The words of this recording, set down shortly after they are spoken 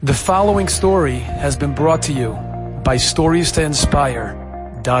The following story has been brought to you by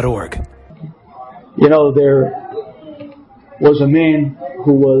StoriesToInspire.org. You know, there was a man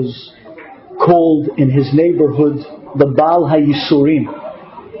who was called in his neighborhood the Baal HaYisurim.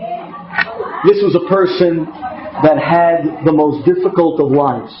 This was a person that had the most difficult of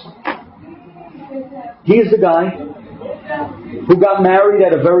lives. He is the guy who got married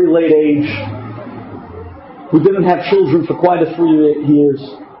at a very late age, who didn't have children for quite a few years,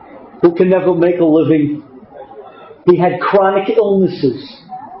 who can never make a living. He had chronic illnesses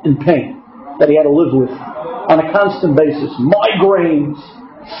and pain that he had to live with on a constant basis. Migraines,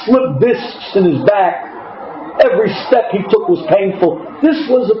 slip discs in his back. Every step he took was painful. This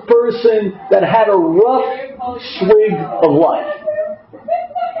was a person that had a rough swig of life.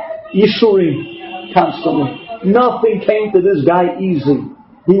 Yisurim, constantly. Nothing came to this guy easy.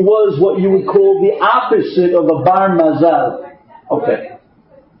 He was what you would call the opposite of a bar mazal. Okay.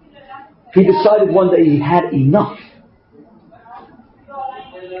 He decided one day he had enough.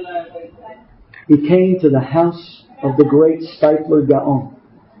 He came to the house of the great Steipler Gaon,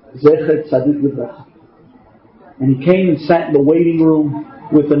 Zecher Tzadik Livracha. And he came and sat in the waiting room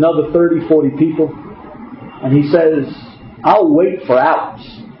with another 30, 40 people. And he says, I'll wait for hours.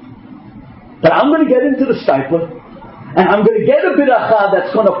 But I'm going to get into the Steipler, and I'm going to get a beracha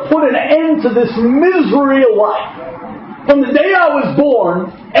that's going to put an end to this misery of life. From the day I was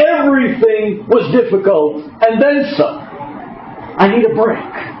born, everything was difficult, and then some. I need a break.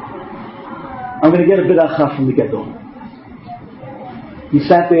 I'm going to get a beracha from the Gadol. He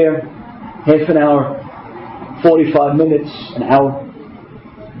sat there, half an hour, 45 minutes, an hour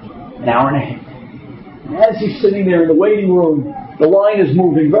and a half. And as he's sitting there in the waiting room, the line is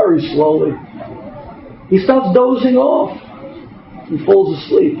moving very slowly. He starts dozing off. He falls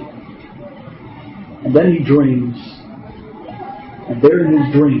asleep. And then he dreams. And there in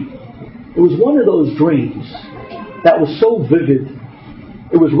his dream, it was one of those dreams that was so vivid,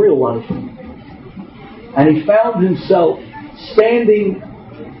 it was real life. And he found himself standing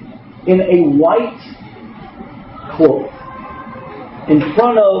in a white cloth in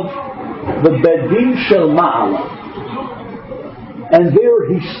front of the Bedin Shel Ma'ala. And there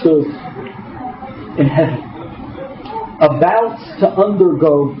he stood in heaven, about to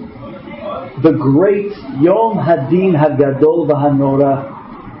undergo the great Yom Hadin Hagadol V'Hanora,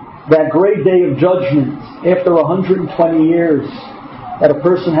 that great day of judgment after 120 years that a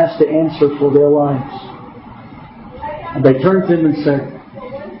person has to answer for their lives. And they turned to him and said,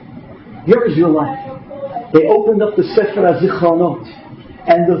 here is your life. They opened up the Sefer HaZichronot,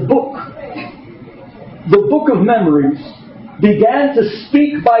 and the book of memories, began to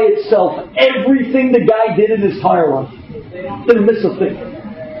speak by itself everything the guy did in his entire life. Didn't miss a thing.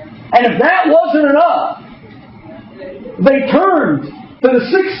 And if that wasn't enough, they turned to the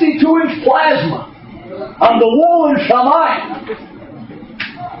 62-inch plasma on the wall in Shamayim,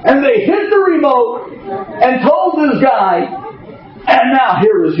 and they hit the remote and told this guy, and now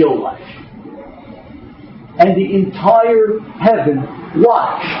here is your life. And the entire heaven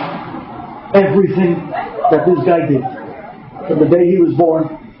watched everything that this guy did, from the day he was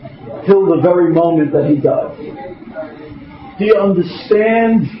born till the very moment that he died. Do you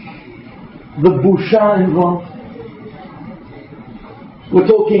understand the busha involved? We're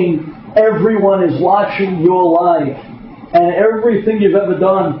talking, everyone is watching your life and everything you've ever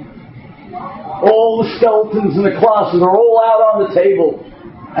done. All the skeletons in the closet are all out on the table.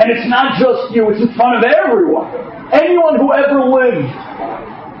 And it's not just you, it's in front of everyone. Anyone who ever lived.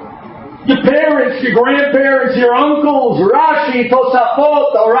 Your parents, your grandparents, your uncles, Rashi,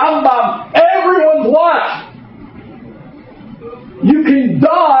 Tosafot, the Rambam, everyone's watched. You can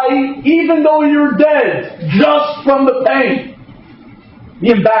die even though you're dead, just from the pain. Be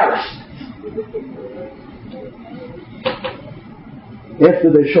embarrassed.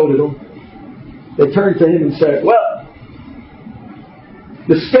 After they showed it all, they turned to him and said, well,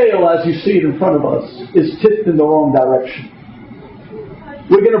 the scale as you see it in front of us is tipped in the wrong direction.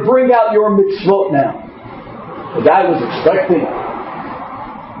 We're going to bring out your mitzvot now. The guy was expecting.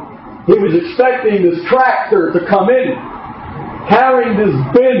 He was expecting this tractor to come in, carrying this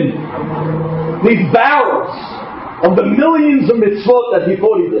bin, these barrels of the millions of mitzvot that he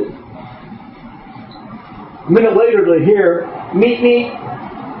thought he did. A minute later they hear, meet me.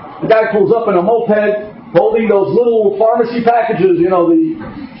 The guy pulls up in a moped, holding those little pharmacy packages, you know, the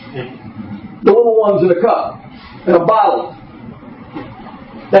little ones in a cup, in a bottle.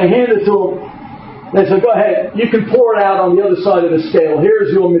 They hand it to him. They say, go ahead, you can pour it out on the other side of the scale.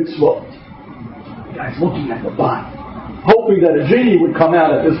 Here's your mitzvot. The guy's looking at the bottle, hoping that a genie would come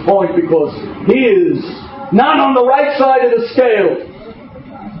out at this point because he is not on the right side of the scale.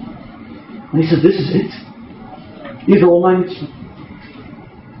 And he said, this is it? These are all my mitzvahs.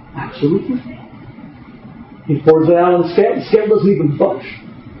 Absolutely. He pours it out on the scale. The scale doesn't even budge.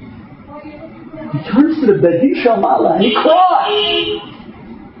 He turns to the Bedin Shamala and he cries.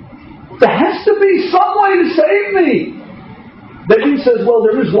 There has to be some way to save me. Bedin says, well,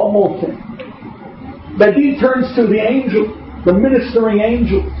 there is one more thing. Bedin turns to the angel, the ministering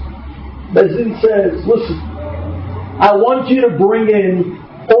angel. Bedin says, listen, I want you to bring in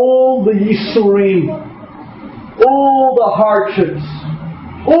all the Yisurim, all the hardships,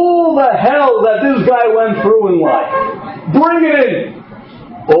 all the hell that this guy went through in life. Bring it in.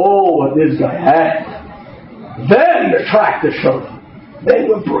 Oh, what this guy had. Then the tractor showed up. They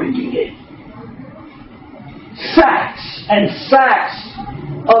were bringing in sacks and sacks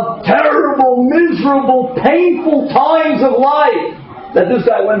of terrible, miserable, painful times of life that this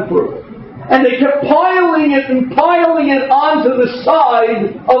guy went through. And they kept piling it and piling it onto the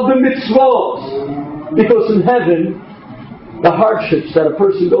side of the mitzvot. Because in heaven, the hardships that a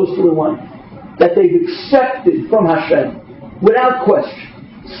person goes through in life, that they've accepted from Hashem, without question.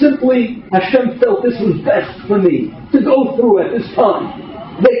 Simply, Hashem felt this was best for me to go through at this time.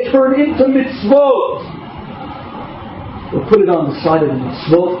 They turn into mitzvot. They put it on the side of the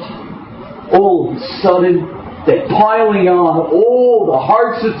mitzvot. All of a sudden, they're piling on all the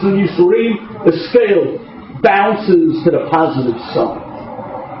hardships and Yisurim. The scale bounces to the positive side.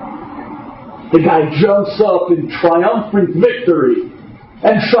 The guy jumps up in triumphant victory,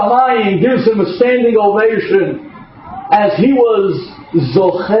 and Shamayim gives him a standing ovation as he was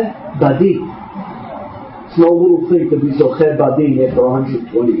Zocheh Badi. It's no little thing to be Zocheh Badi after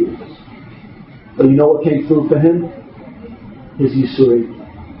 120 years. But you know what came through for him? His Yisurim,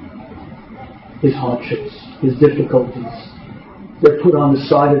 his hardships, his difficulties. They're put on the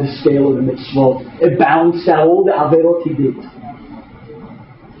side of the scale of the mitzvot. It balanced out all the averot he did.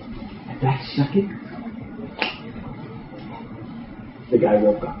 At that second, the guy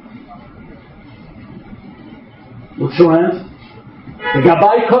woke up. Looks around. The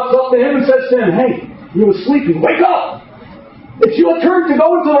Gabbai comes up to him and says to him, hey, you were sleeping, wake up! It's your turn to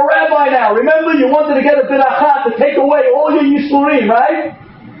go into the rabbi now. Remember, you wanted to get a bit of achat to take away all your Yisurim, right?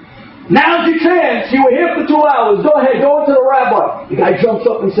 Now's your chance. You were here for 2 hours. Go ahead, go into the rabbi. The guy jumps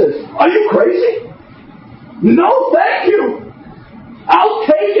up and says, are you crazy? No, thank you. I'll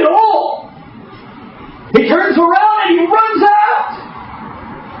take it all. He turns around and he runs out.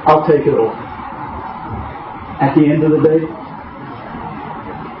 I'll take it all. At the end of the day,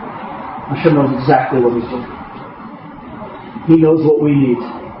 Hashem knows exactly what He's doing. He knows what we need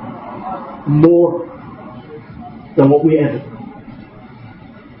more than what we ever do.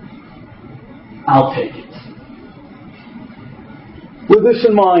 I'll take it. With this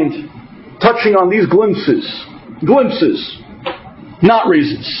in mind, touching on these glimpses, not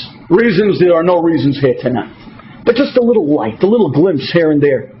reasons. Reasons, there are no reasons here tonight. But just a little light, a little glimpse here and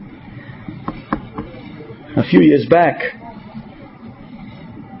there. A few years back,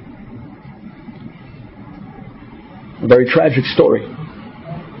 a very tragic story.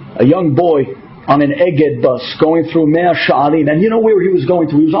 A young boy on an Eged bus going through Mea Sha'arim. And you know where he was going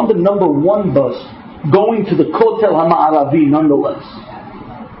to? He was on the number 1 bus going to the Kotel HaMa'aravi nonetheless.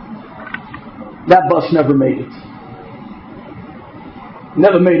 That bus never made it.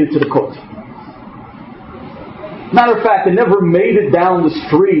 Never made it to the Kotel. Matter of fact, it never made it down the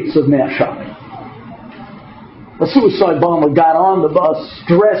streets of Mea Sha'arim. A suicide bomber got on the bus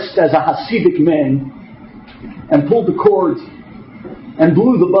dressed as a Hasidic man and pulled the cord and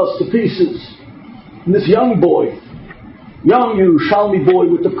blew the bus to pieces. And this young boy, young Yerushalmi boy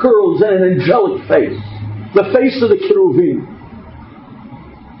with the curls and an angelic face, the face of the Kiruvim,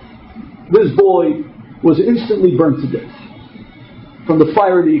 this boy was instantly burnt to death from the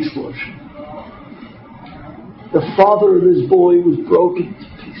fire of the explosion. The father of this boy was broken to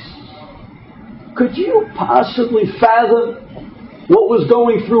pieces. Could you possibly fathom what was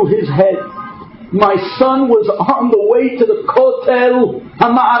going through his head? My son was on the way to the Kotel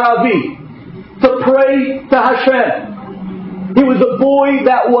HaMa'aravi to pray to Hashem. He was a boy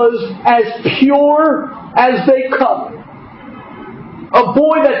that was as pure as they come. A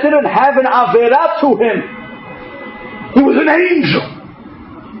boy that didn't have an Averah to him. He was an angel.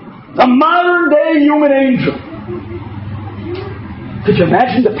 A modern day human angel. Could you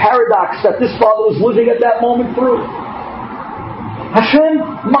imagine the paradox that this father was living at that moment through? Hashem,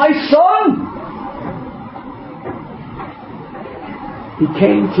 my son! He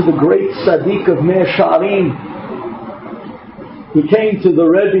came to the great Tzaddik of Mea Sha'arim. He came to the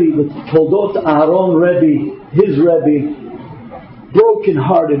Rebbe, the Toldot Aharon Rebbe, his Rebbe,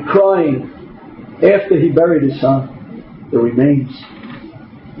 broken-hearted, crying, after he buried his son, the remains.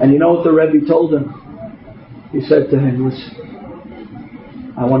 And you know what the Rebbe told him? He said to him, listen,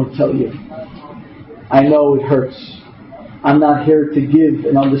 I want to tell you, I know it hurts. I'm not here to give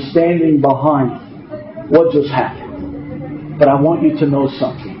an understanding behind what just happened. But I want you to know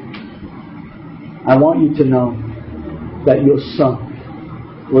something. I want you to know that your son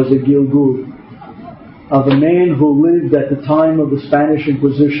was a Gilgul of a man who lived at the time of the Spanish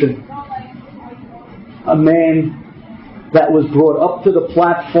Inquisition. A man that was brought up to the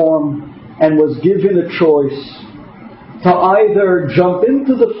platform and was given a choice to either jump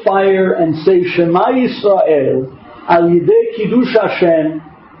into the fire and say Shema Yisrael al yidei Kiddush Hashem,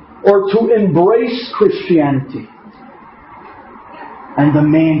 or to embrace Christianity. And the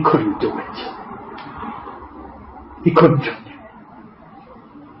man couldn't do it. He couldn't do it.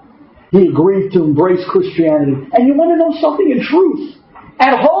 He agreed to embrace Christianity. And you want to know something in truth?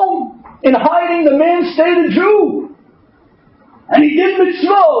 At home, in hiding, the man stayed a Jew. And he did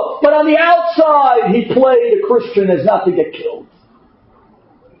mitzvot, but on the outside he played a Christian as not to get killed.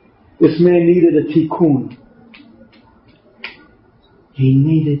 This man needed a tikkun. He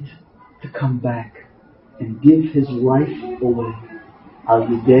needed to come back and give his life away. Al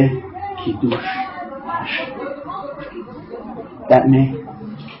yidei Kiddush Hashem. That man,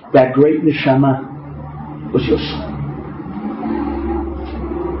 that great neshama, was your son.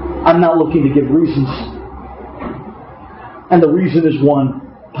 I'm not looking to give reasons. And the reason is one.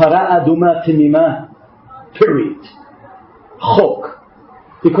 Para aduma timima. Period. Chok.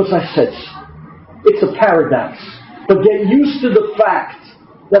 Because I said so. It's a paradox. But get used to the fact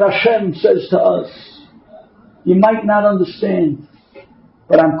that Hashem says to us, you might not understand,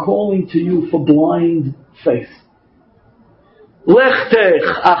 but I'm calling to you for blind faith. Lechtech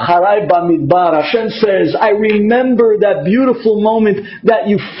acharai bamidbar. Hashem says, I remember that beautiful moment that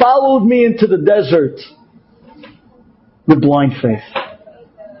you followed me into the desert with blind faith.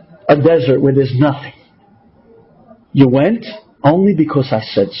 A desert where there's nothing. You went only because I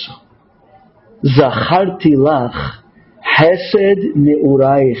said so. Zacharti lach hesed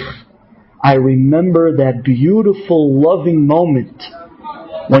ne'uraich. I remember that beautiful, loving moment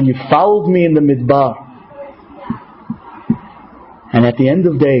when you followed me in the midbar. And at the end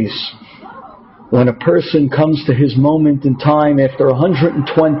of days, when a person comes to his moment in time after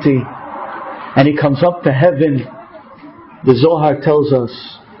 120, and he comes up to heaven, the Zohar tells us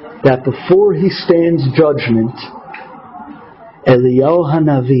that before he stands judgment, Eliyahu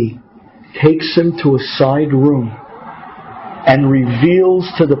Hanavi takes him to a side room and reveals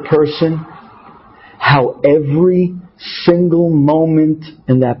to the person how every single moment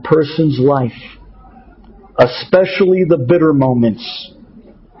in that person's life, especially the bitter moments,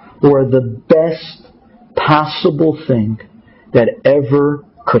 were the best possible thing that ever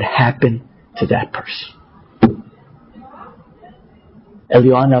could happen to that person.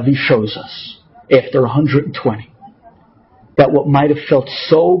 Eliyahu Hanavi shows us, after 120, that what might have felt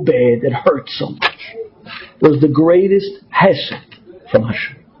so bad, it hurt so much, was the greatest hesed from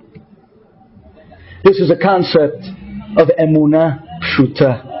Hashem. This is a concept of emunah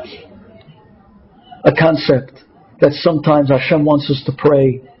pshuta. A concept that sometimes Hashem wants us to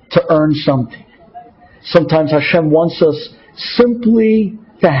pray to earn something. Sometimes Hashem wants us simply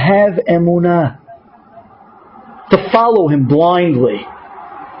to have emunah, to follow Him blindly.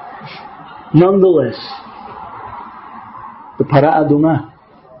 Nonetheless, the Para Adumah,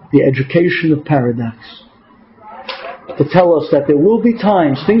 the education of paradox, to tell us that there will be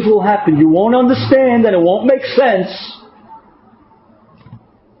times, things will happen, you won't understand and it won't make sense,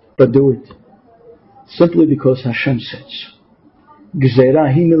 but do it. Simply because Hashem says,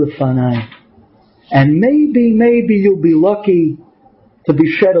 Gzeirah hi milefanai. And maybe you'll be lucky to be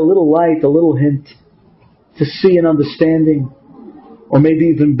shed a little light, a little hint, to see an understanding, or maybe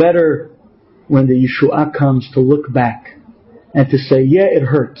even better, when the Yeshuah comes, to look back and to say, yeah, it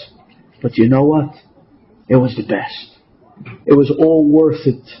hurt, but you know what? It was the best. It was all worth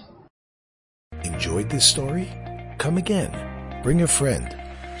it. Enjoyed this story? Come again. Bring a friend.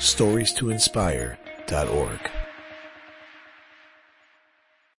 StoriesToInspire.org